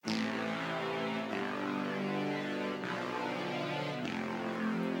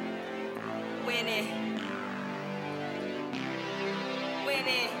Winning.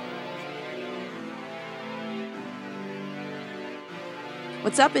 Winning.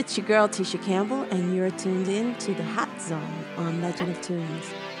 What's up? It's your girl, Tisha Campbell, and you're tuned in to The Hot Zone on Legend of Tunes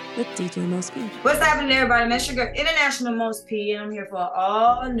with DJ Mos P. What's happening, everybody? Man, it's your girl, International Mos P, and I'm here for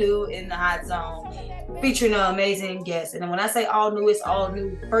all new in the Hot Zone, featuring an amazing guest. And when I say all new, it's all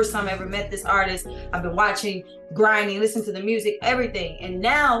new. First time I ever met this artist. I've been watching, grinding, listening to the music, everything. And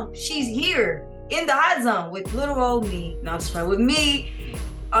now she's here in the Hot Zone with little old me. No, just right with me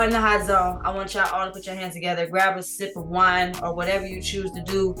on the Hot Zone. I want y'all all to put your hands together, grab a sip of wine or whatever you choose to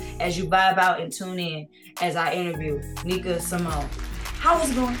do as you vibe out and tune in as I interview Nika Simone. How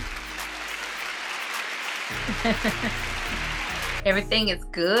is it going? Everything is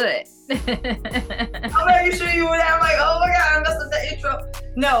good. I'm making sure you were there. I'm like, oh my God, I messed up the intro.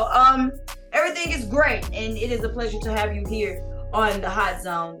 No, everything is great, and it is a pleasure to have you here on the Hot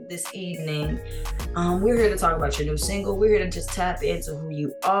Zone this evening. We're here to talk about your new single. We're here to just tap into who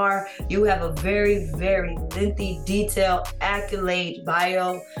you are. You have a very, very lengthy, detailed, accolade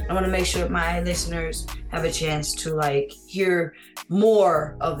bio. I want to make sure my listeners have a chance to hear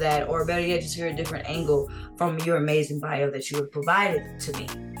more of that, or better yet, just hear a different angle from your amazing bio that you have provided to me.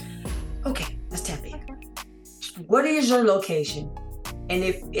 Okay, let's tap in. What is your location? And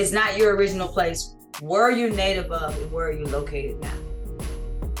if it's not your original place, where are you native of and where are you located now?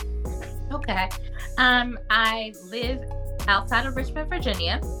 Okay. I live outside of Richmond,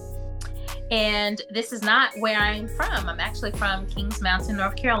 Virginia, and this is not where I'm from. I'm actually from Kings Mountain,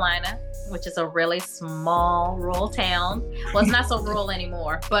 North Carolina, which is a really small rural town. Well, it's not so rural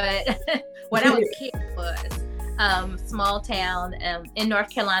anymore, but when I was a kid, it was small town in North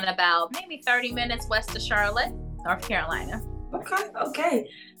Carolina, about maybe 30 minutes west of Charlotte, North Carolina. Okay.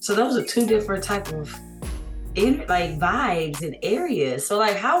 So those are two different type of vibes and areas. So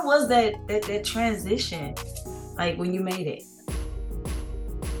how was that transition when you made it?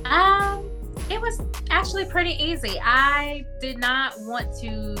 It was actually pretty easy. I did not want to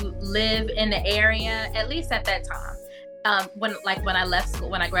live in the area, at least at that time. When I left school,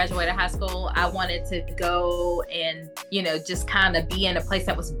 when I graduated high school, I wanted to go and just kind of be in a place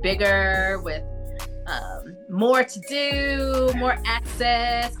that was bigger with more to do, more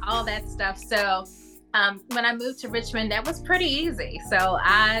access, all that stuff. So when I moved to Richmond, that was pretty easy. So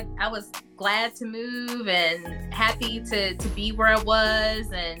I was glad to move and happy to be where I was.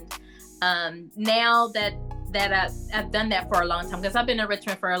 And now that I've done that for a long time, because I've been in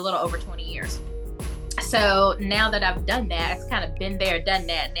Richmond for a little over 20 years. So now that I've done that, I've kind of been there, done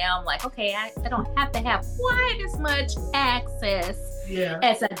that. Now I'm like, okay, I don't have to have quite as much access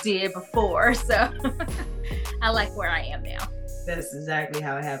as I did before. So I like where I am now. That's exactly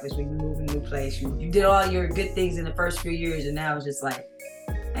how it happens when you move in a new place. You did all your good things in the first few years, and now it's just like,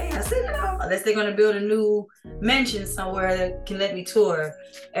 hey, I said, unless they're going to build a new mansion somewhere that can let me tour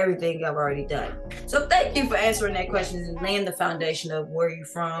everything I've already done. So thank you for answering that question and laying the foundation of where you're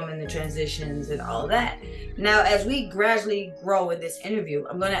from and the transitions and all that. Now, as we gradually grow in this interview,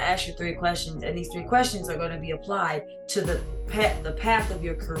 I'm going to ask you 3 questions, and these 3 questions are going to be applied to the path of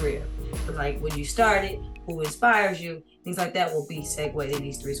your career. When you started, who inspires you, things like that will be segued in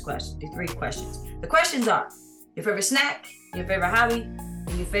these 3 questions. The questions are your favorite snack, your favorite hobby,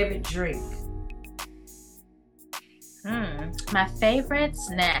 and your favorite drink. My favorite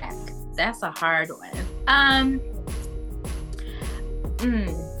snack. That's a hard one.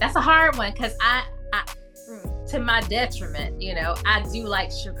 That's a hard one because I to my detriment, I do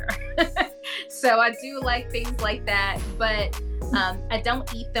like sugar. So I do like things like that, but I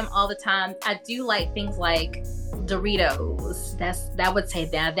don't eat them all the time. I do like things like Doritos. That would say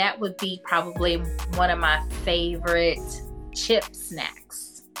that would be probably one of my favorite chip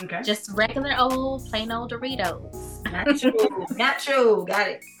snacks. Okay. Just regular old, plain old Doritos. Natural. Got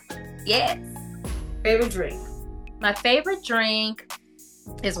it. Yes. Favorite drink? My favorite drink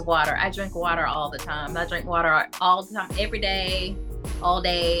is water. I drink water all the time. I drink water all the time, every day, all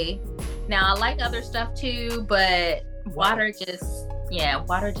day. Now I like other stuff too, but water just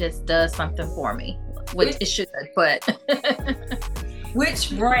does something for me, which it should, but.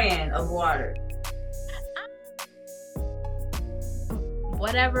 Which brand of water?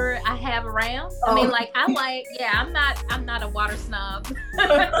 Whatever I have around. Oh. I mean, I'm not a water snob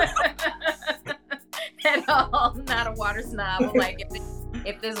at all. I'm not a water snob. I'm like,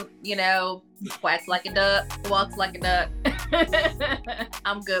 if this, quacks like a duck, walks like a duck,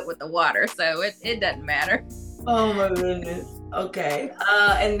 I'm good with the water, so it doesn't matter. Oh my goodness. Okay.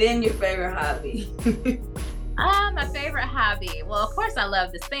 And then your favorite hobby? My favorite hobby. Well, of course I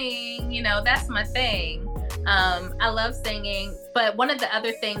love to sing. That's my thing. I love singing, but one of the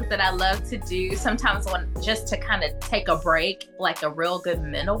other things that I love to do sometimes just to kind of take a break, like a real good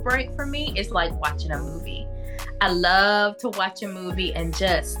mental break for me, is like watching a movie. I love to watch a movie and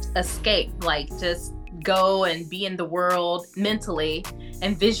just escape, like just go and be in the world mentally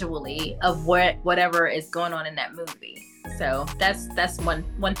and visually of whatever is going on in that movie. So that's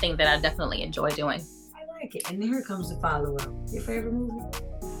one thing that I definitely enjoy doing. I like it. And here comes the follow-up. Your favorite movie?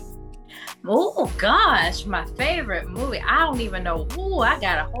 Oh gosh, my favorite movie. I don't even know.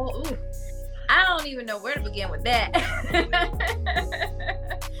 I don't even know where to begin with that.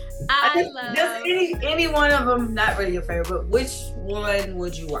 I love just any one of them. Not really your favorite, but which one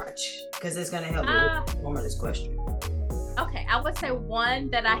would you watch? Because it's gonna help me with more of this question. Okay, I would say one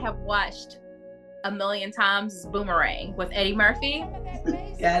that I have watched a million times is Boomerang with Eddie Murphy.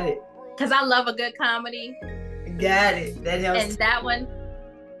 Got it. Because I love a good comedy. Got it. That helps. And that one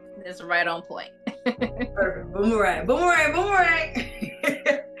is right on point. Perfect. Boomerang.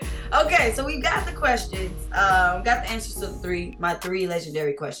 Okay, so we got the questions. Got the answers to my three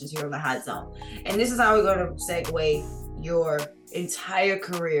legendary questions here on the Hot Zone. And this is how we're going to segue your entire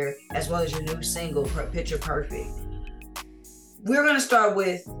career as well as your new single, Picture Perfect. We're going to start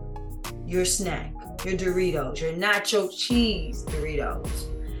with your snack, your Doritos, your nacho cheese Doritos.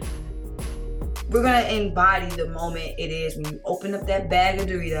 We're going to embody the moment it is when you open up that bag of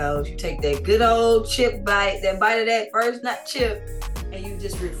Doritos, you take that good old chip bite, that bite of that first nut chip, and you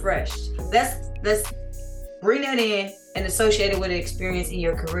just refreshed. Let's bring that in and associate it with an experience in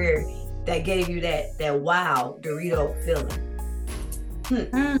your career that gave you that wow Dorito feeling.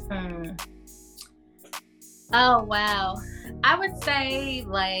 Oh, wow. I would say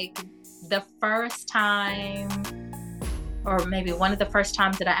like the first time, or maybe one of the first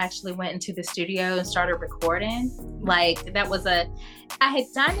times that I actually went into the studio and started recording, like that was I had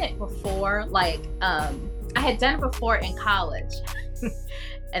done it before, in college.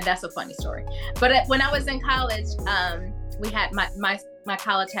 And that's a funny story. But when I was in college, we had my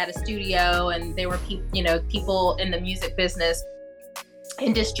college had a studio, and there were people in the music business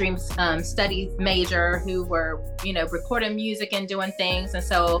industry studies major who were recording music and doing things. And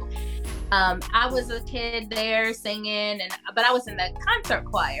so I was a kid there singing, but I was in the concert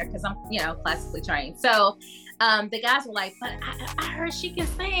choir because I'm classically trained. So the guys were like, but I heard she can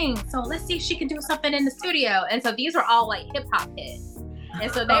sing, so let's see if she can do something in the studio. And so these were all like hip hop hits. And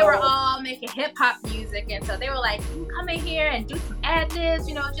so they were all making hip hop music. And so they were like, you come in here and do some ad-libs,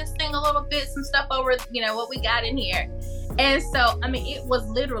 just sing a little bit, some stuff over, what we got in here. And so, I mean, it was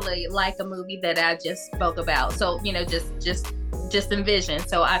literally like a movie that I just spoke about. So, just envision.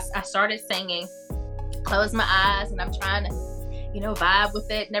 So I started singing, closed my eyes, and I'm trying to, vibe with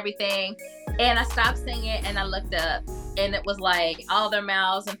it and everything. And I stopped singing and I looked up, and it was like all their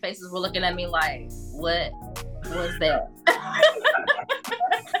mouths and faces were looking at me like, what was that?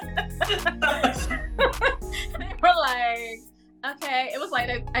 They were like, okay. It was like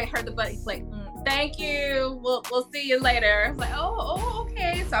I heard the buddies like, thank you. We'll see you later. I was like, oh,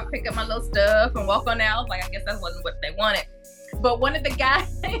 okay. So I picked up my little stuff and walk on out. I was like, I guess that wasn't what they wanted. But one of the guys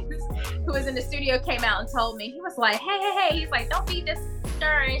who was in the studio came out and told me, he was like, hey. He's like, don't be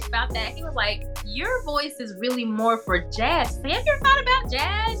discouraged about that. He was like, your voice is really more for jazz. Have you ever thought about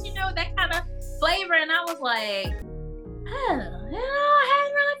jazz? That kind of flavor. And I was like, I hadn't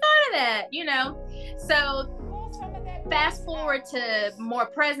really thought of that, So fast forward to more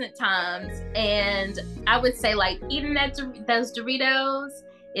present times, and I would say like eating those Doritos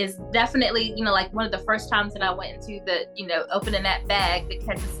is definitely, like one of the first times that I went into the, opening that bag,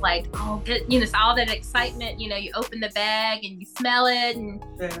 because it's like, it's all that excitement, you open the bag and you smell it and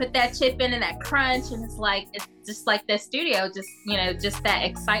put that chip in and that crunch. And it's just like that studio, just that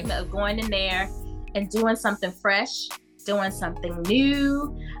excitement of going in there and doing something fresh, doing something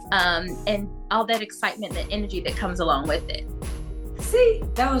new, and all that excitement, the energy that comes along with it. See,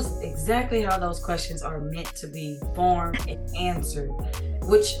 that was exactly how those questions are meant to be formed and answered.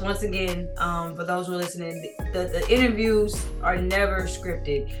 Which, once again, for those who are listening, the interviews are never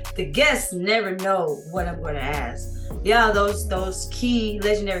scripted. The guests never know what I'm going to ask. Yeah, those key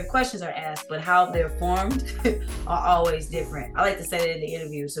legendary questions are asked, but how they're formed are always different. I like to say that in the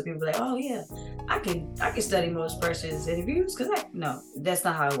interview, so people are like, oh yeah, I can study most persons' interviews, because no, that's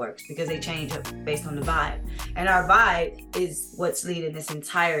not how it works, because they change up based on the vibe. And our vibe is what's leading this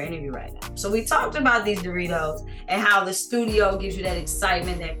entire interview right now. So we talked about these Doritos and how the studio gives you that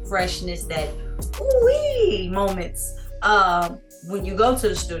excitement, that freshness, that ooh-wee moments when you go to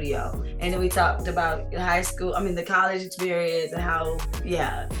the studio, and then we talked about the college experience and how,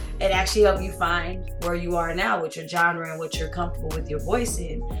 it actually helped you find where you are now with your genre and what you're comfortable with your voice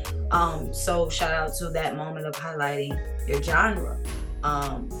in. So shout out to that moment of highlighting your genre,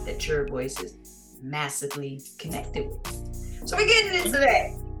 that your voice is massively connected with. So we're getting into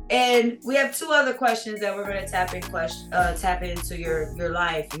that. And we have two other questions that we're going to tap into your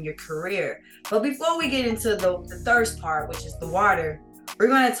life and your career. But before we get into the thirst part, which is the water, we're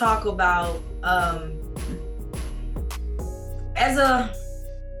going to talk about as a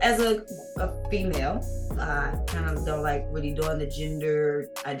female. I kind of don't like really doing the gender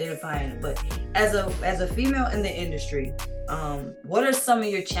identifying, but as a female in the industry, what are some of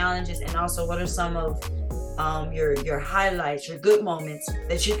your challenges, and also what are some of your highlights, your good moments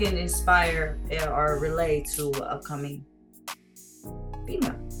that you can inspire or relay to upcoming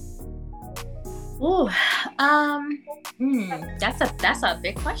female? Ooh, that's a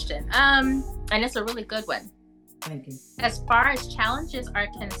big question. And it's a really good one. Thank you. As far as challenges are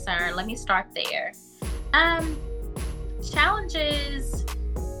concerned, let me start there. Challenges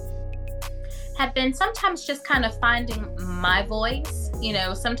have been sometimes just kind of finding my voice,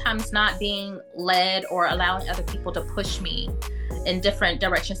 sometimes not being led or allowing other people to push me in different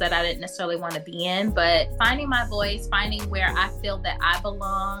directions that I didn't necessarily want to be in, but finding my voice, finding where I feel that I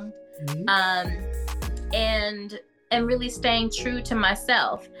belong, and really staying true to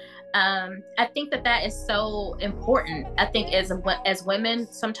myself. I think that is so important. I think as women,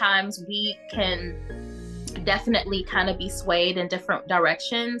 sometimes we can definitely kind of be swayed in different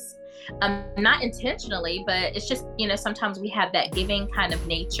directions. Not intentionally, but it's just, sometimes we have that giving kind of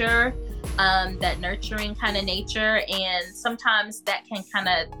nature, that nurturing kind of nature. And sometimes that can kind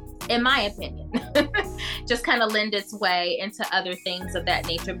of, in my opinion, just kind of lend its way into other things of that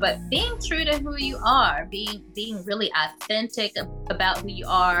nature. But being true to who you are, being really authentic about who you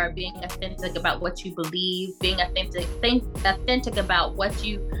are, being authentic about what you believe, being authentic about what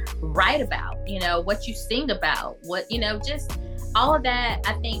you write about, what you sing about, just all of that,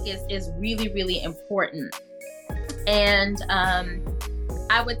 I think is really, really important. And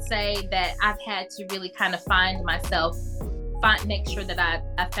I would say that I've had to really kind of find myself, make sure that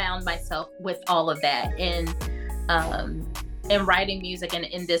I found myself with all of that in writing music and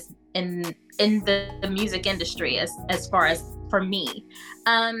in the music industry as far as for me.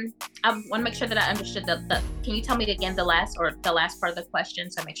 I want to make sure that I understood can you tell me again the last part of the question,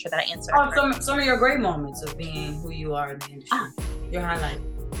 so I make sure that I answer some of your great moments of being who you are in the industry. Your highlight.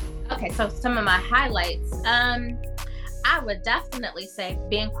 Okay, so some of my highlights. I would definitely say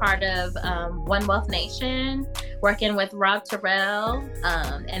being part of One Wealth Nation, working with Rob Terrell,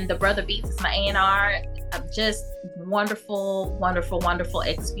 and the Brother Beats is my A&R. Just wonderful, wonderful, wonderful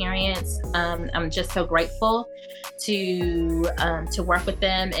experience. I'm just so grateful to work with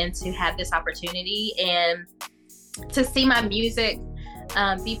them and to have this opportunity and to see my music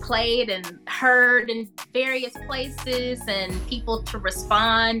be played and heard in various places, and people to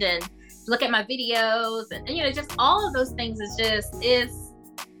respond and look at my videos, and just all of those things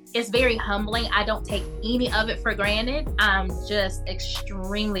is very humbling. I don't take any of it for granted. I'm just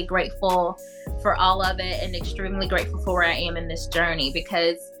extremely grateful for all of it, and extremely grateful for where I am in this journey,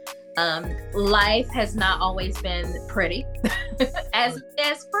 because life has not always been pretty as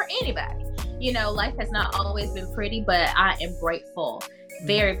for anybody. Life has not always been pretty, but I am grateful,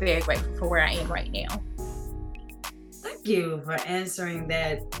 very, very grateful for where I am right now. Thank you for answering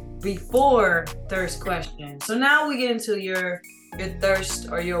that before thirst question. So now we get into your thirst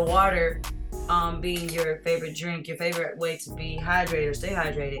or your water being your favorite drink, your favorite way to be hydrated or stay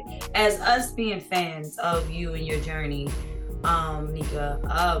hydrated. As us being fans of you and your journey,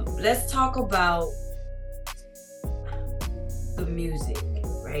 Nika, let's talk about the music,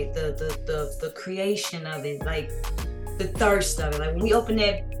 right? The creation of it, like the thirst of it. Like when we open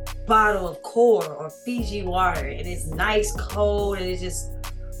that bottle of Core or Fiji water and it's nice cold and it's just,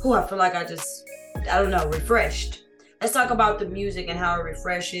 I feel like refreshed. Let's talk about the music and how it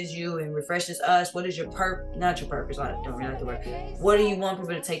refreshes you and refreshes us. What is your not your purpose, I don't really like the word. What do you want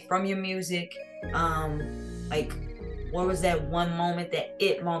people to take from your music? What was that one moment, that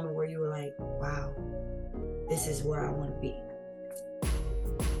it moment where you were like, wow, this is where I want to be?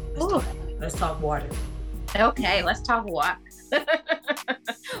 Let's talk water. Okay, let's talk water.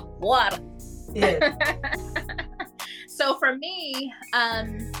 Water. Yeah. So for me,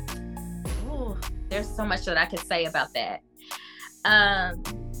 there's so much that I could say about that.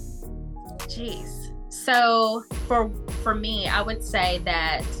 So for me, I would say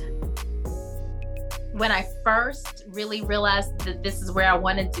that when I first really realized that this is where I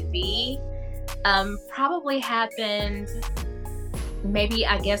wanted to be, probably happened maybe,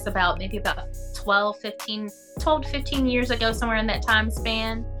 I guess about 12 to 15 years ago, somewhere in that time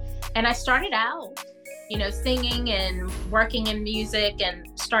span. And I started out, singing and working in music and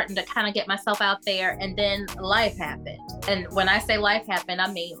starting to kind of get myself out there. And then life happened. And when I say life happened, I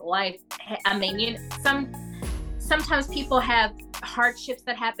mean sometimes people have hardships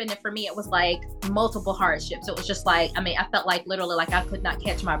that happen. And for me, it was like multiple hardships. It was just like, I felt like literally like I could not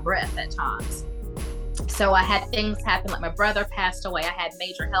catch my breath at times. So I had things happen, like my brother passed away. I had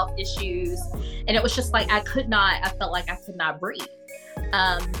major health issues, and it was just like I felt like I could not breathe.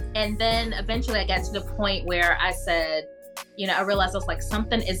 And then eventually I got to the point where I said, I realized I was like,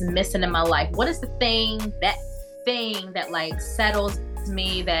 something is missing in my life. What is the thing that like settles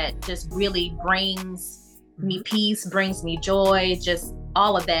me, that just really brings me peace, brings me joy, just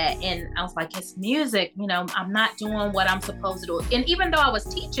all of that? And I was like, it's music. I'm not doing what I'm supposed to do. And even though I was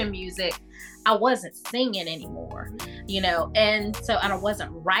teaching music, I wasn't singing anymore, and so I wasn't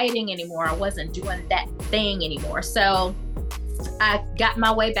writing anymore. I wasn't doing that thing anymore. So I got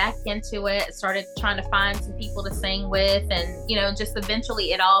my way back into it, started trying to find some people to sing with, and, just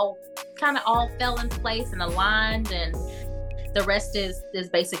eventually it all fell in place and aligned, and the rest is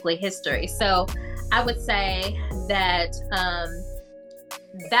basically history. So I would say that,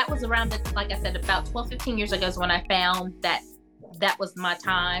 that was around like I said, about 12, 15 years ago is when I found that was my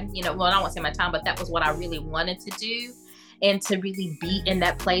time, well, I won't say my time, but that was what I really wanted to do. And to really be in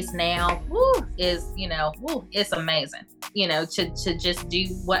that place now, is, it's amazing. To just do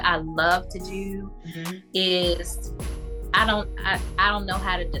what I love to do is, I don't know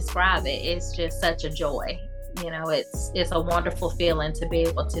how to describe it. It's just such a joy. It's a wonderful feeling to be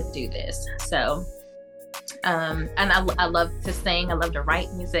able to do this. So, and I love to sing. I love to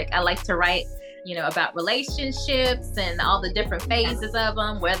write music. I like to write, about relationships and all the different phases of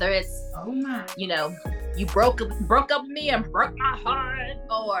them, whether it's, you broke up with me and broke my heart,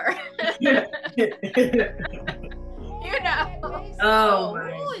 or, oh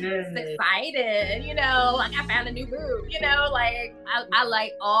my goodness, excited, like I found a new boo, like I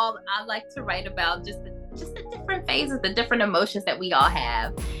like to write about just the different phases, the different emotions that we all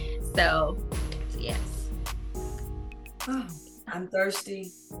have. So, yes. Oh, I'm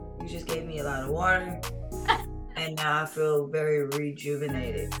thirsty. You just gave me a lot of water. And now I feel very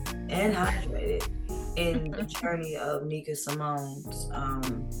rejuvenated and hydrated in the journey of Nika Simone's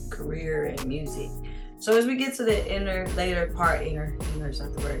career and music. So as we get to the later part of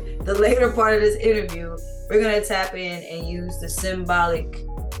this interview, we're going to tap in and use the symbolic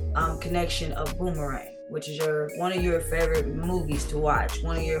connection of Boomerang, which is one of your favorite movies to watch,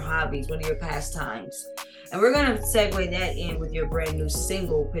 one of your hobbies, one of your pastimes. And we're going to segue that in with your brand new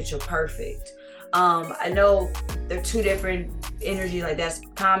single, Picture Perfect. I know they're two different energy, like that's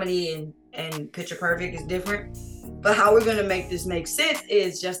comedy and Picture Perfect is different. But how we're going to make this make sense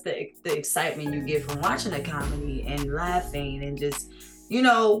is just the excitement you get from watching a comedy and laughing and just,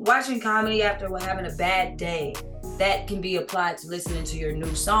 watching comedy after having a bad day. That can be applied to listening to your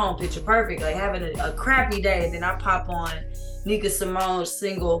new song, Picture Perfect. Like having a crappy day, and then I pop on Nika Simone's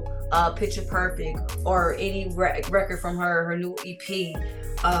single, Picture Perfect, or any record from her new EP.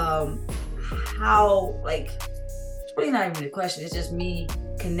 It's really not even a question. It's just me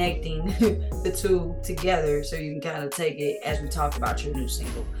connecting the two together so you can kind of take it as we talk about your new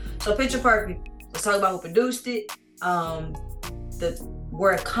single. So Picture Perfect, let's talk about who produced it,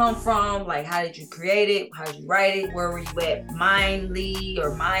 where it come from, like how did you create it, how did you write it, where were you at Mindly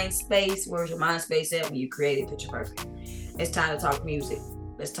or Mindspace, where was your mind space at when you created Picture Perfect? It's time to talk music.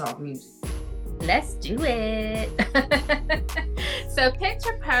 Let's talk music. Let's do it. So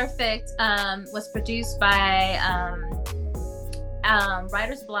Picture Perfect was produced by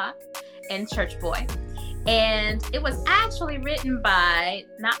Writer's Block and Church Boy. And it was actually written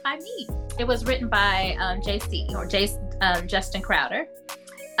not by me. It was written by Justin Crowder.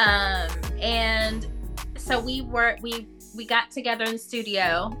 And so we got together in the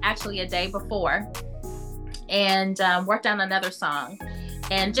studio actually a day before and worked on another song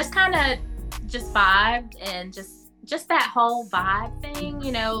and just kind of vibed and just that whole vibe thing,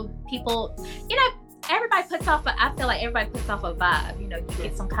 people, everybody puts off I feel like everybody puts off a vibe, you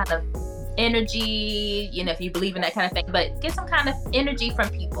get some kind of energy, if you believe in that kind of thing, but get some kind of energy from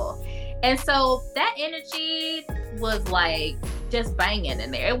people. And so that energy was like just banging in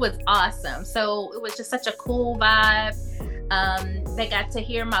there. It was awesome. So it was just such a cool vibe. They got to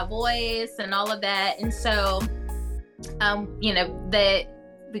hear my voice and all of that. And so,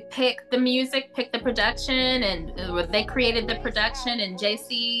 we picked the music, picked the production, and they created the production, and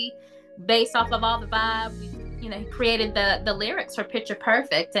JC, based off of all the vibe, we he created the lyrics for Picture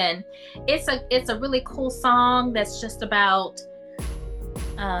Perfect, and it's a really cool song that's just about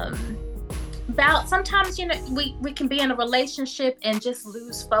sometimes we can be in a relationship and just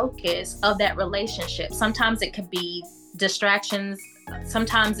lose focus of that relationship. Sometimes it could be distractions.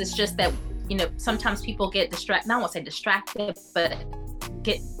 Sometimes it's just that sometimes people get distracted. I won't say distracted, but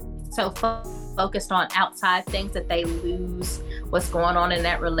get so focused on outside things that they lose what's going on in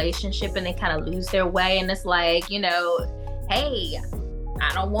that relationship, and they kind of lose their way. And it's like, hey,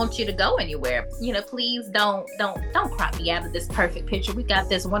 I don't want you to go anywhere. Please don't crop me out of this perfect picture. We got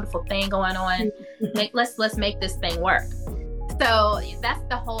this wonderful thing going on. Let's make this thing work. So that's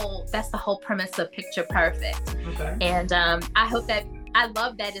the whole premise of Picture Perfect. Okay. And I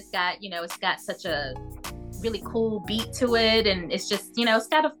love that it's got such a really cool beat to it, and it's just it's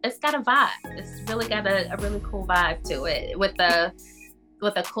got a vibe. It's really got a really cool vibe to it with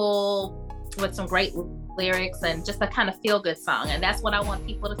some great lyrics and just a kind of feel good song. And that's what I want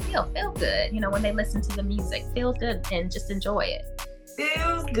people to feel good, when they listen to the music, feel good and just enjoy it.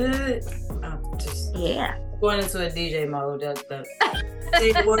 Feels good. Yeah. Going into a DJ mode.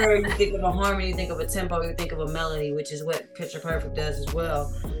 Say the word, you think of a harmony, you think of a tempo, you think of a melody, which is what Picture Perfect does as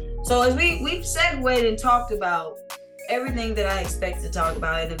well. So as we've segued and talked about everything that I expect to talk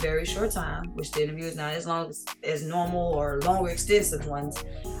about in a very short time, which the interview is not as long as normal or longer extensive ones,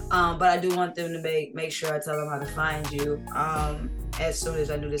 but I do want them to make sure I tell them how to find you as soon as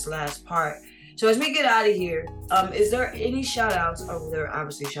I do this last part. So as we get out of here, is there any shout outs? Oh, there are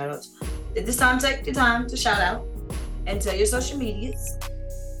obviously shout outs. At this time, take your time to shout out and tell your social medias.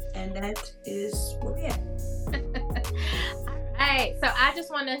 And that is where we at. All right. So I just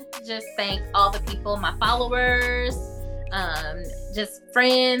want to just thank all the people, my followers, just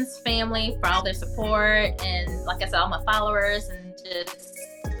friends, family, for all their support. And like I said, all my followers. And just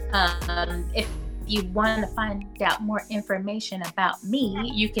if you want to find out more information about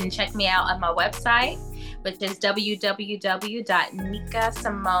me, you can check me out on my website, which is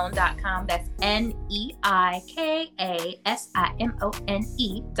www.nikasimone.com. That's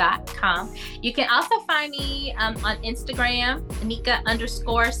NEIKASIMONE.com. You can also find me on Instagram,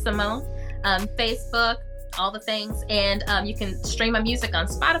 Nika_Simone, Facebook, all the things. And you can stream my music on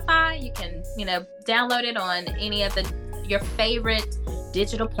Spotify. You can, download it on any of your favorite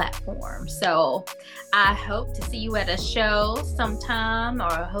digital platform. So I hope to see you at a show sometime,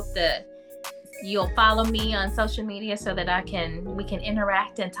 or I hope that you'll follow me on social media so that we can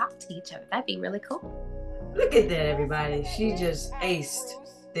interact and talk to each other. That'd be really cool. Look at that, everybody. She just aced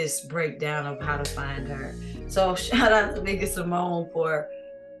this breakdown of how to find her. So shout out to Nika Simone for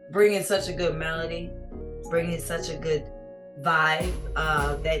bringing such a good melody, bringing such a good vibe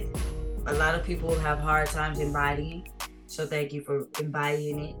that a lot of people have hard times embodying. So thank you for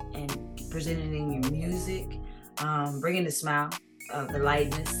embodying it and presenting it in your music, bringing the smile, the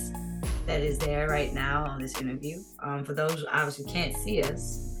lightness that is there right now on this interview. For those who obviously can't see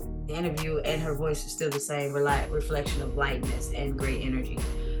us, the interview and her voice is still the same reflection of lightness and great energy.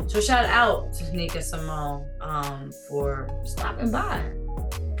 So shout out to Nika Simone for stopping by.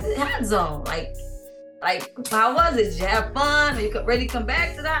 Hot Zone, like how was it? Did you have fun? Are you ready to come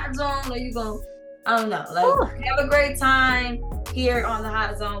back to the Hot Zone? Or are you going? I don't know. Have a great time here on the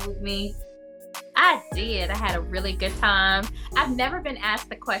Hot Zone with me. I did. I had a really good time. I've never been asked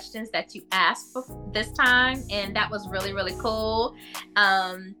the questions that you asked this time, and that was really, really cool.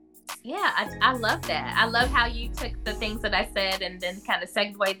 I love that. I love how you took the things that I said and then kind of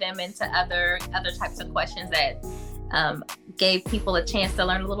segued them into other types of questions that gave people a chance to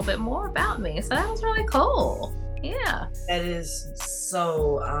learn a little bit more about me. So that was really cool. Yeah, that is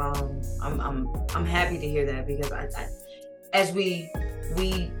so. I'm happy to hear that, because I as we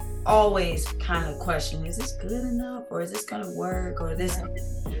always kind of question, is this good enough, or is this gonna work, or this?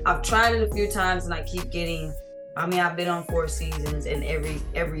 I've tried it a few times and I keep getting. I've been on 4 seasons, and every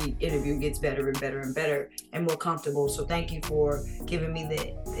interview gets better and better and better and more comfortable. So thank you for giving me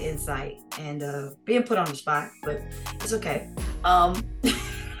the insight and being put on the spot, but it's okay.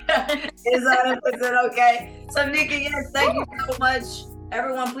 It's 100% okay. So Nika, yes, thank you so much.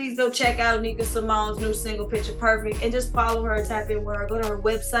 Everyone, please go check out Nika Simone's new single, Picture Perfect, and just follow her, tap in with her, go to her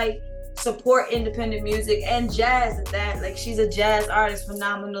website, support independent music and jazz at that. Like, she's a jazz artist,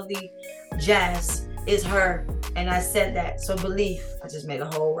 phenomenally jazz is her. And I said that. So belief. I just made a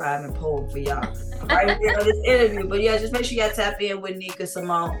whole rhyme and poem for y'all right here on this interview. But yeah, just make sure y'all tap in with Nika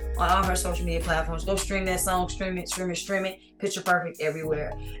Simone on all her social media platforms. Go stream that song, stream it. Picture Perfect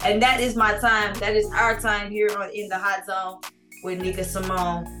everywhere. And that is my time. That is our time here in the Hot Zone with Nika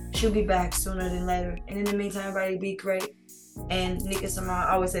Simone. She'll be back sooner than later. And in the meantime, everybody be great. And Nika Simone,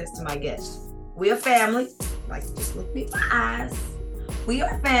 I always say this to my guests. We're a family. Like, just look me in my eyes. We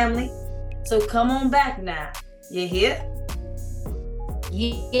are family. So come on back now. You hear?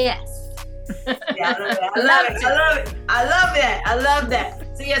 Yes. Yeah, I love that.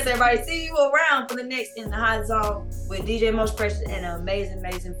 So yes, everybody, see you around for the next In the Hot Zone with DJ Most Precious and an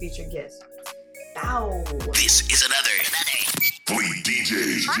amazing featured guest. Ow. This is another Fleet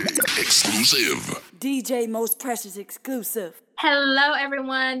DJ exclusive. DJ Most Precious exclusive. Hello,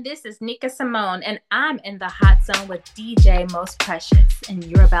 everyone. This is Nika Simone, and I'm in the Hot Zone with DJ Most Precious, and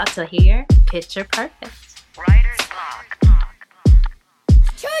you're about to hear Picture Perfect. Writer's Block.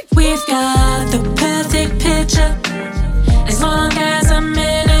 We've got the perfect picture. As long as I'm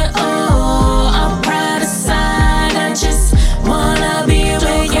in it, oh, I'm proud aside. I just wanna be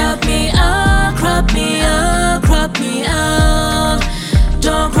where you crop me up, crop me up, crop me up.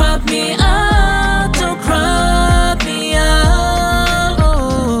 Don't crop me up, don't crop me up.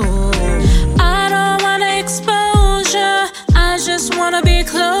 Oh, I don't want exposure, I just wanna be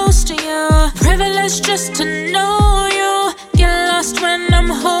close to you. Privileged just to know you. Get lost when I'm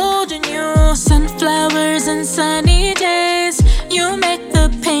holding you. Sunflowers and sunny days, you make the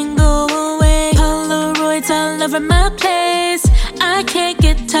pain go away. Polaroids all over my place, I can't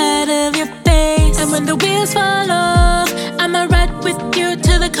get tired of your face. And when the wheels fall off, I'ma ride with you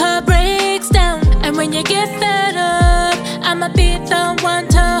till the car breaks down. And when you get fed up, I'ma be the one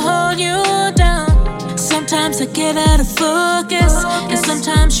to hold you down. Sometimes I get out of focus, and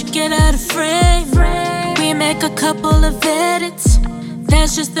sometimes you get out of frame. We make a couple of edits,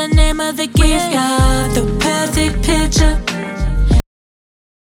 that's just the name of the game. We've got the perfect